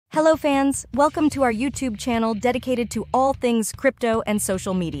Hello fans, welcome to our YouTube channel dedicated to all things crypto and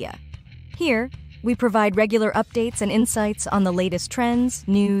social media. Here, we provide regular updates and insights on the latest trends,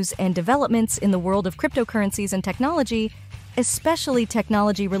 news, and developments in the world of cryptocurrencies and technology, especially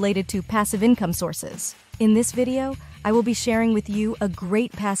technology related to passive income sources. In this video, I will be sharing with you a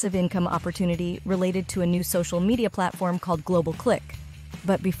great passive income opportunity related to a new social media platform called Click.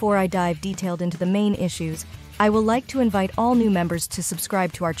 But before I dive detailed into the main issues, I would like to invite all new members to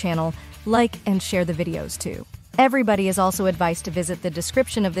subscribe to our channel, like and share the videos too. Everybody is also advised to visit the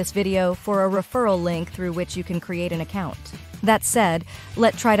description of this video for a referral link through which you can create an account. That said,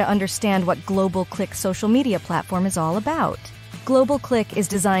 let's try to understand what Click social media platform is all about. Click is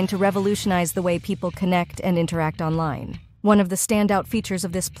designed to revolutionize the way people connect and interact online. One of the standout features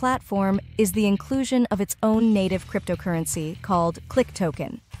of this platform is the inclusion of its own native cryptocurrency called Click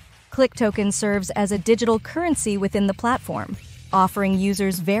Token. Click Token serves as a digital currency within the platform, offering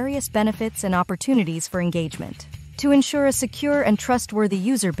users various benefits and opportunities for engagement. To ensure a secure and trustworthy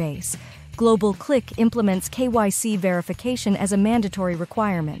user base, Click implements KYC verification as a mandatory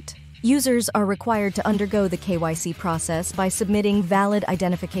requirement. Users are required to undergo the KYC process by submitting valid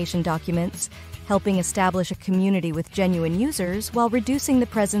identification documents, helping establish a community with genuine users while reducing the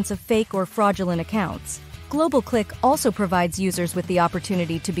presence of fake or fraudulent accounts. Click also provides users with the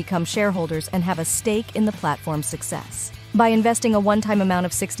opportunity to become shareholders and have a stake in the platform's success. By investing a one-time amount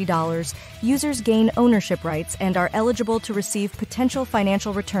of $60, users gain ownership rights and are eligible to receive potential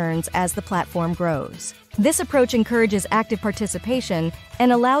financial returns as the platform grows. This approach encourages active participation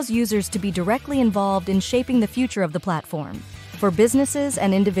and allows users to be directly involved in shaping the future of the platform. For businesses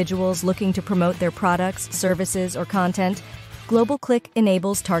and individuals looking to promote their products, services, or content, Click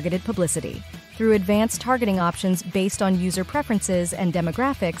enables targeted publicity. Through advanced targeting options based on user preferences and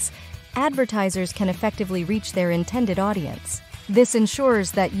demographics, advertisers can effectively reach their intended audience. This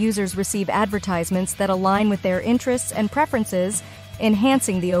ensures that users receive advertisements that align with their interests and preferences,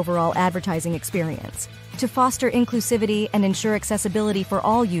 enhancing the overall advertising experience. To foster inclusivity and ensure accessibility for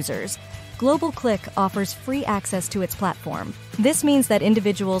all users, Click offers free access to its platform. This means that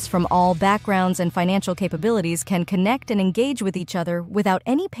individuals from all backgrounds and financial capabilities can connect and engage with each other without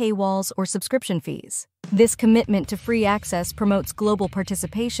any paywalls or subscription fees. This commitment to free access promotes global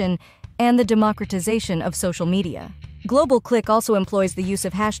participation and the democratization of social media. Click also employs the use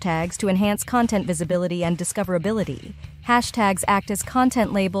of hashtags to enhance content visibility and discoverability. Hashtags act as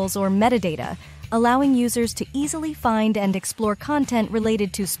content labels or metadata, allowing users to easily find and explore content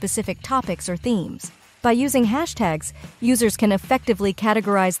related to specific topics or themes. By using hashtags, users can effectively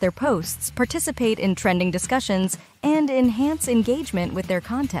categorize their posts, participate in trending discussions, and enhance engagement with their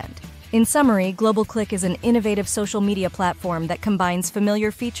content. In summary, Click is an innovative social media platform that combines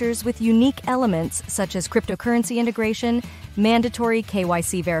familiar features with unique elements such as cryptocurrency integration, mandatory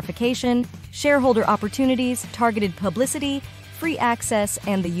KYC verification, shareholder opportunities, targeted publicity, free access,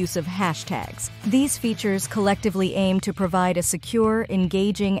 and the use of hashtags. These features collectively aim to provide a secure,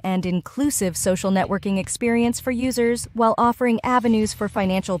 engaging, and inclusive social networking experience for users while offering avenues for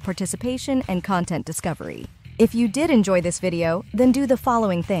financial participation and content discovery. If you did enjoy this video, then do the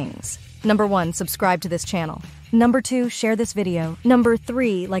following things. Number 1, subscribe to this channel. Number 2, share this video. Number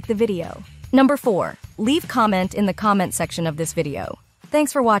 3, like the video. Number 4, leave comment in the comment section of this video.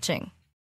 Thanks for watching.